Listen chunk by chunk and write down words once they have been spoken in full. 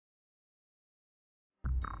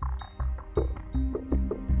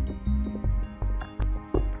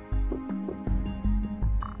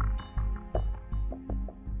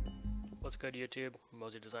good, YouTube?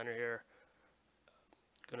 Mosey Designer here.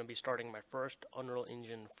 Going to be starting my first Unreal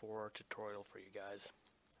Engine 4 tutorial for you guys.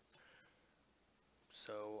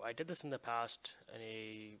 So I did this in the past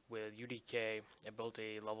with UDK. I built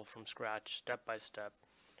a level from scratch, step by step.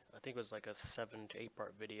 I think it was like a 7 to 8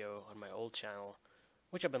 part video on my old channel,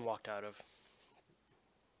 which I've been locked out of.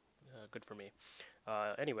 Good for me.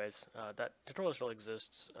 That tutorial still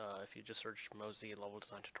exists. If you just search Mosey level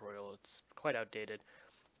design tutorial, it's quite outdated,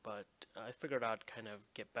 but I figured I'd kind of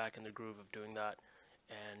get back in the groove of doing that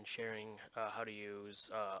and sharing how to use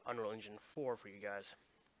Unreal Engine 4 for you guys.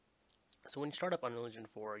 So when you start up Unreal Engine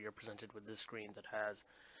 4, you're presented with this screen that has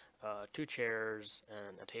 2 chairs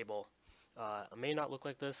and a table. It may not look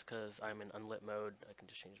like this because I'm in unlit mode. I can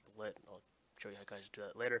just change it to lit. I'll show you how guys do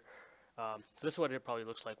that later. So this is what it probably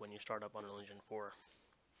looks like when you start up Unreal Engine 4.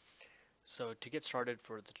 So to get started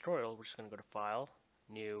for the tutorial, we're just going to go to File,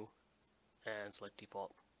 New, and select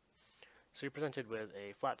Default. So you're presented with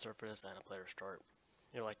a flat surface and a player start.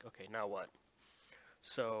 You're like, okay, now what?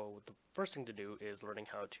 So the first thing to do is learning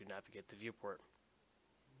how to navigate the viewport.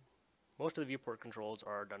 Most of the viewport controls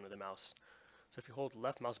are done with the mouse. So if you hold the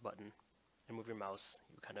left mouse button and move your mouse,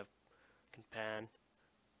 you kind of can pan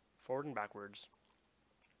forward and backwards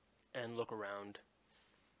and look around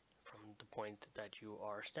from the point that you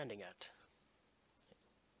are standing at.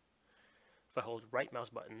 If I hold right mouse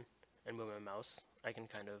button and move my mouse, I can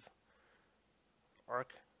kind of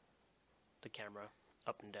arc the camera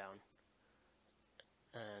up and down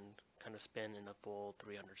and kind of spin in a full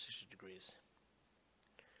 360 degrees.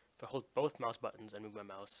 If I hold both mouse buttons and move my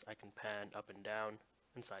mouse, I can pan up and down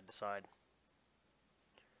and side to side.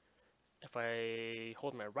 If I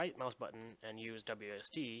hold my right mouse button and use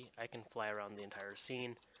WASD, I can fly around the entire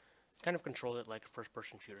scene, kind of control it like a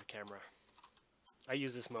first-person shooter camera. I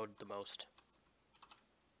use this mode the most.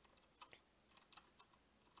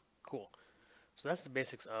 Cool. So that's the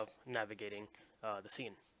basics of navigating the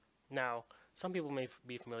scene. Now, some people may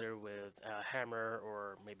be familiar with Hammer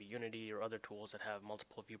or maybe Unity or other tools that have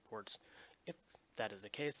multiple viewports. If that is the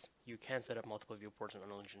case, you can set up multiple viewports in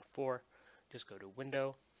Unreal Engine 4. Just go to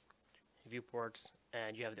Window, Viewports,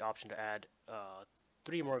 and you have the option to add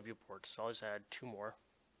 3 more viewports. So I'll just add 2 more.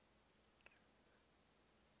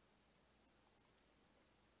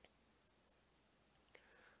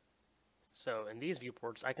 So in these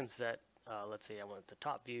viewports, I can set, let's say I want the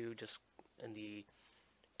top view. Just in the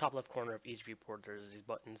top left corner of each viewport, there's these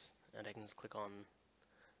buttons, and I can just click on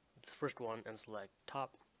the first one and select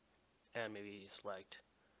top, and maybe select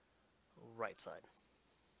right side.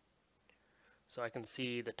 So I can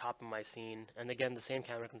see the top of my scene, and again the same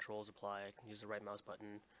camera controls apply. I can use the right mouse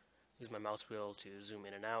button, use my mouse wheel to zoom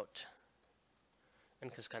in and out,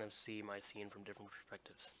 and just kind of see my scene from different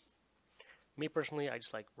perspectives. Me personally, I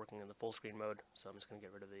just like working in the full screen mode, so I'm just going to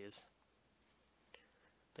get rid of these.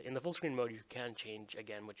 In the full screen mode, you can change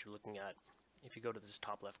again what you're looking at. If you go to this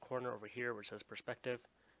top left corner over here where it says perspective,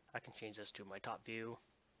 I can change this to my top view,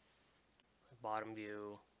 bottom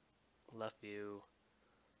view, left view,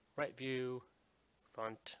 right view,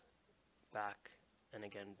 front, back, and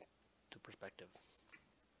again to perspective.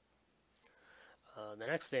 The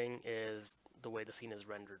next thing is the way the scene is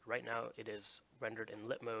rendered. Right now it is rendered in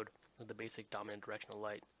lit mode with the basic dominant directional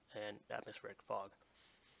light and atmospheric fog.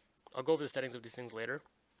 I'll go over the settings of these things later,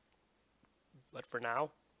 but for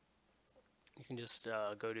now you can just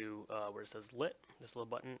go to where it says lit, this little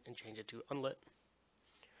button, and change it to unlit.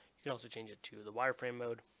 You can also change it to the wireframe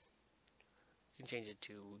mode. You can change it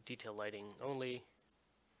to detail lighting only,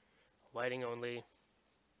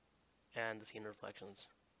 and the scene reflections.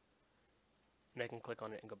 And I can click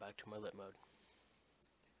on it and go back to my lit mode.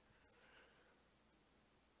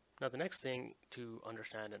 Now the next thing to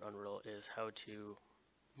understand in Unreal is how to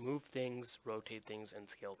move things, rotate things, and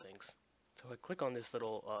scale things. So I click on this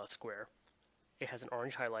little square. It has an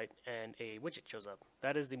orange highlight and a widget shows up.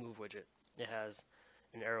 That is the move widget. It has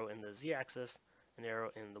an arrow in the z-axis, an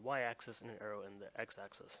arrow in the y-axis, and an arrow in the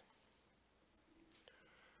x-axis.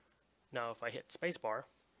 Now if I hit spacebar,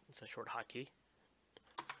 it's a short hotkey,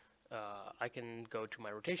 I can go to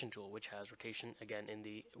my rotation tool, which has rotation again in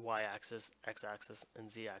the y-axis, x-axis, and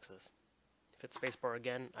z-axis. If it's spacebar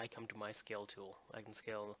again, I come to my scale tool. I can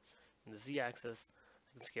scale in the z-axis,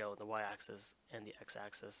 I can scale in the y-axis and the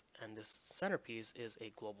x-axis, and this centerpiece is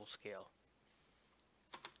a global scale.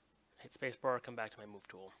 Hit spacebar, come back to my move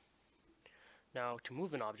tool. Now to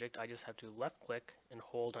move an object, I just have to left click and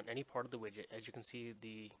hold on any part of the widget. As you can see,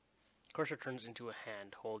 the cursor turns into a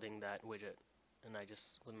hand holding that widget. And I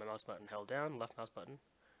just, with my mouse button held down, left mouse button,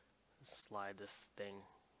 slide this thing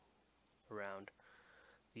around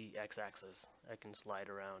the x-axis. I can slide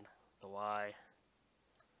around the y,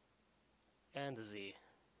 and the Z.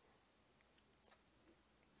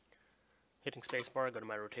 Hitting spacebar, go to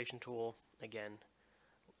my rotation tool. Again,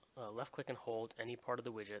 left click and hold any part of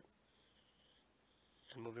the widget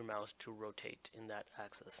and move your mouse to rotate in that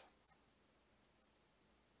axis.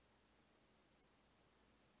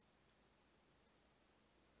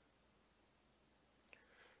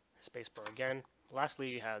 Spacebar again. Lastly,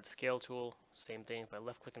 you have the scale tool. Same thing, if I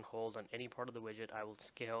left click and hold on any part of the widget, I will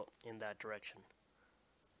scale in that direction.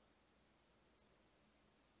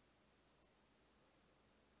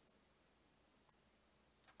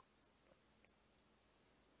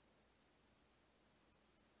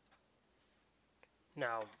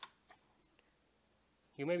 Now,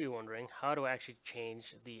 you may be wondering, how do I actually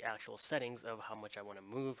change the actual settings of how much I want to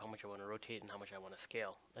move, how much I want to rotate, and how much I want to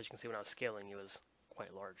scale? As you can see, when I was scaling, it was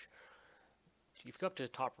quite large. If you go up to the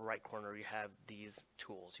top right corner, you have these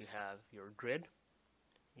tools. You have your grid,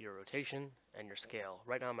 your rotation, and your scale.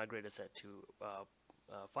 Right now, my grid is set to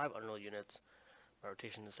 5 Unreal units, my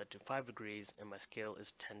rotation is set to 5 degrees, and my scale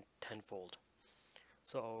is tenfold.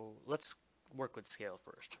 So let's work with scale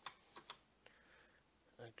first.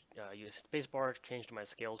 Use spacebar to change to my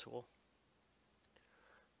scale tool,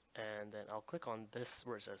 and then I'll click on this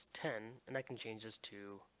where it says 10, and I can change this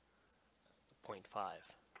to 0.5.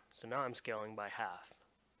 So now I'm scaling by half.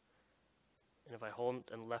 And if I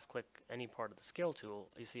hold and left click any part of the scale tool,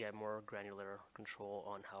 you see I have more granular control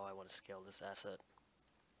on how I want to scale this asset.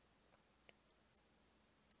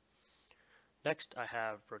 Next, I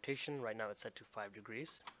have rotation. Right now it's set to 5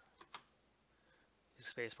 degrees.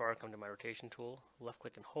 Use spacebar, come to my rotation tool, left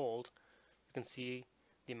click and hold. You can see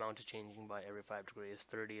the amount is changing by every 5 degrees,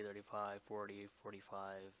 30, 35, 40,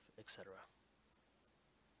 45, etc.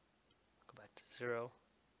 Go back to 0.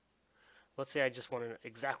 Let's say I just want to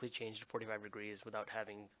exactly change to 45 degrees without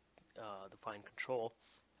having the fine control.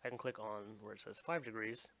 I can click on where it says 5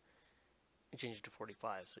 degrees and change it to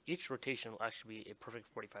 45. So each rotation will actually be a perfect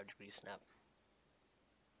 45 degree snap.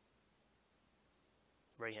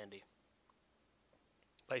 Very handy.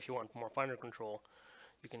 But if you want more finer control,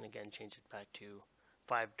 you can again change it back to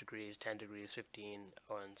 5 degrees, 10 degrees, 15,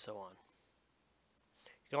 and so on.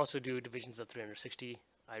 You can also do divisions of 360.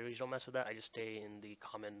 I really don't mess with that. I just stay in the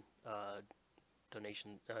common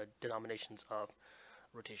denominations of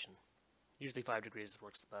rotation. Usually 5 degrees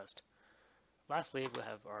works the best. Lastly, we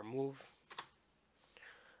have our move.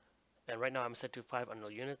 And right now I'm set to 5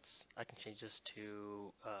 Unreal units. I can change this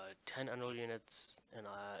to 10 Unreal units, and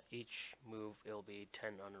each move it'll be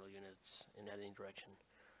 10 Unreal units in any direction.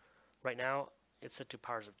 Right now it's set to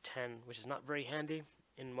powers of 10, which is not very handy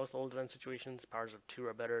in most level design situations. Powers of 2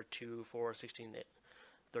 are better, 2, 4, 16,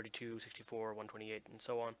 32, 64, 128, and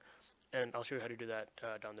so on. And I'll show you how to do that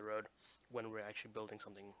down the road when we're actually building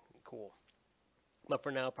something cool. But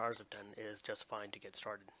for now, powers of 10 is just fine to get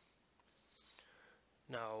started.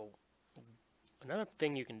 Now, another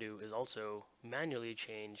thing you can do is also manually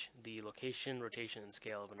change the location, rotation, and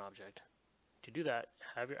scale of an object. To do that,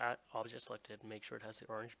 have your object selected, make sure it has the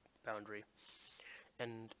orange boundary,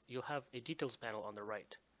 and you'll have a details panel on the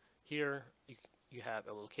right. Here, you have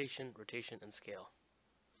a location, rotation, and scale.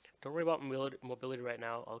 Don't worry about mobility right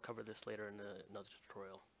now. I'll cover this later in another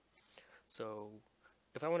tutorial. So,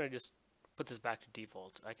 if I want to just put this back to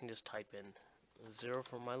default, I can just type in 0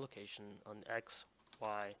 for my location on X,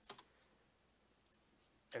 Y,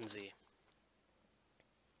 and Z.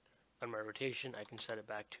 On my rotation, I can set it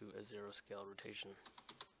back to a 0 scale rotation.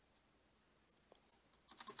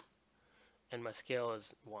 And my scale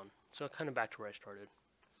is 1. So kind of back to where I started.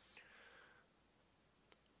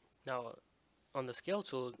 Now, on the scale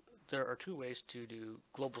tool, there are 2 ways to do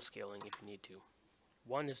global scaling if you need to.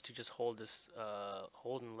 One is to just hold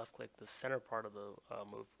and left click the center part of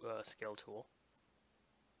the scale tool.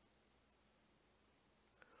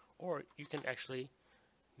 Or you can actually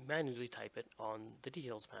manually type it on the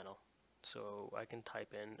details panel. So I can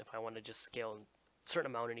type in, if I want to just scale a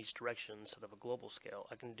certain amount in each direction instead of a global scale,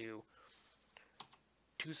 I can do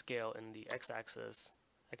 2 scale in the x-axis,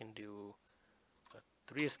 I can do a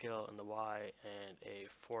 3 scale in the y, and a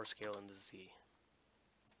 4 scale in the z.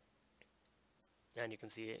 And you can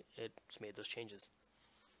see it's made those changes.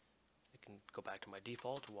 I can go back to my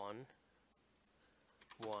default 1,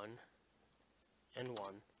 1, and 1.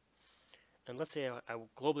 And let's say I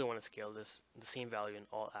globally want to scale this the same value in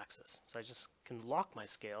all axes. So I just can lock my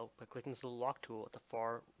scale by clicking this little lock tool at the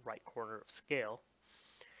far right corner of scale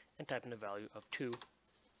and type in a value of 2.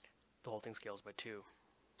 The whole thing scales by 2.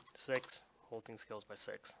 6, whole thing scales by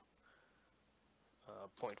 6.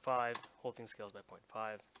 0.5, whole thing scales by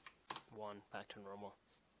 0.5. 1, back to normal.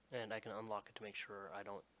 And I can unlock it to make sure I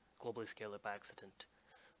don't globally scale it by accident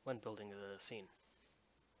when building the scene.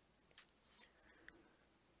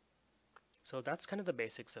 So that's kind of the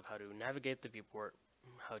basics of how to navigate the viewport,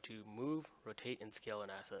 how to move, rotate, and scale an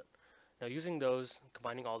asset. Now using those,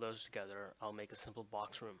 combining all those together, I'll make a simple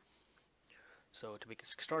box room. So to get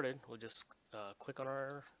started, we'll just click on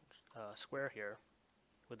our square here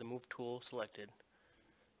with the move tool selected.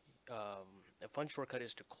 A fun shortcut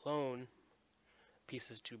is to clone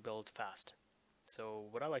pieces to build fast. So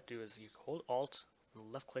what I like to do is you hold Alt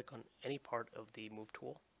and left click on any part of the move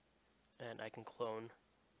tool, and I can clone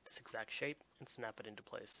this exact shape and snap it into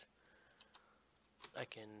place. I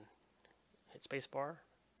can hit spacebar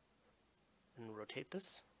and rotate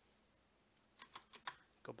this.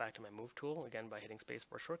 Go back to my move tool again by hitting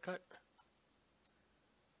spacebar shortcut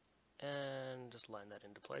and just line that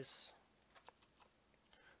into place.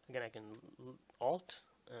 Again, I can Alt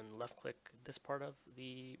and left click this part of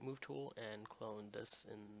the move tool and clone this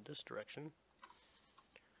in this direction.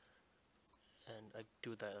 And I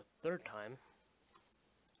do that a third time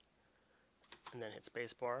and then hit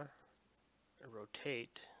spacebar and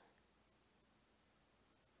rotate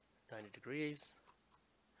 90 degrees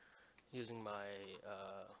using my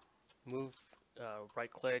move right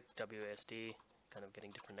click WASD, kind of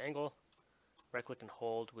getting different angle, right click and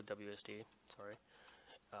hold with WASD, sorry,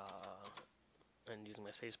 and using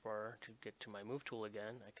my spacebar to get to my move tool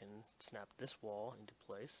again, I can snap this wall into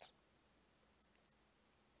place,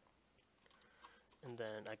 and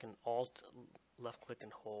then I can Alt left click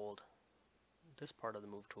and hold this part of the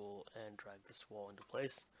move tool and drag this wall into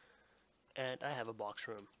place, and I have a box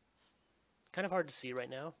room. Kind of hard to see right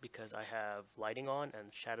now because I have lighting on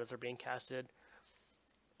and shadows are being casted.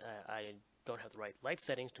 I don't have the right light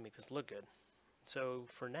settings to make this look good. So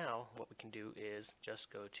for now, what we can do is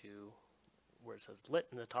just go to where it says lit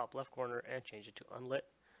in the top left corner and change it to unlit.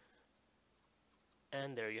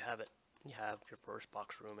 And there you have it. You have your first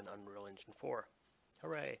box room in Unreal Engine 4.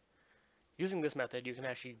 Hooray! Using this method, you can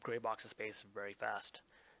actually gray box a space very fast.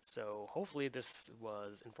 So hopefully this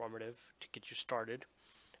was informative to get you started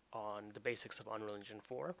on the basics of Unreal Engine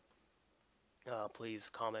 4. Please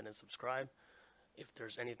comment and subscribe. If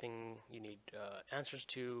there's anything you need answers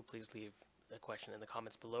to, please leave a question in the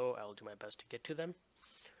comments below. I will do my best to get to them.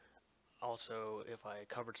 Also, if I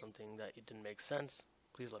covered something that it didn't make sense,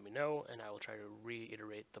 please let me know and I will try to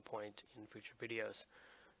reiterate the point in future videos.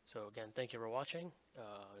 So again, thank you for watching.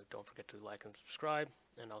 Don't forget to like and subscribe,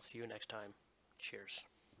 and I'll see you next time. Cheers.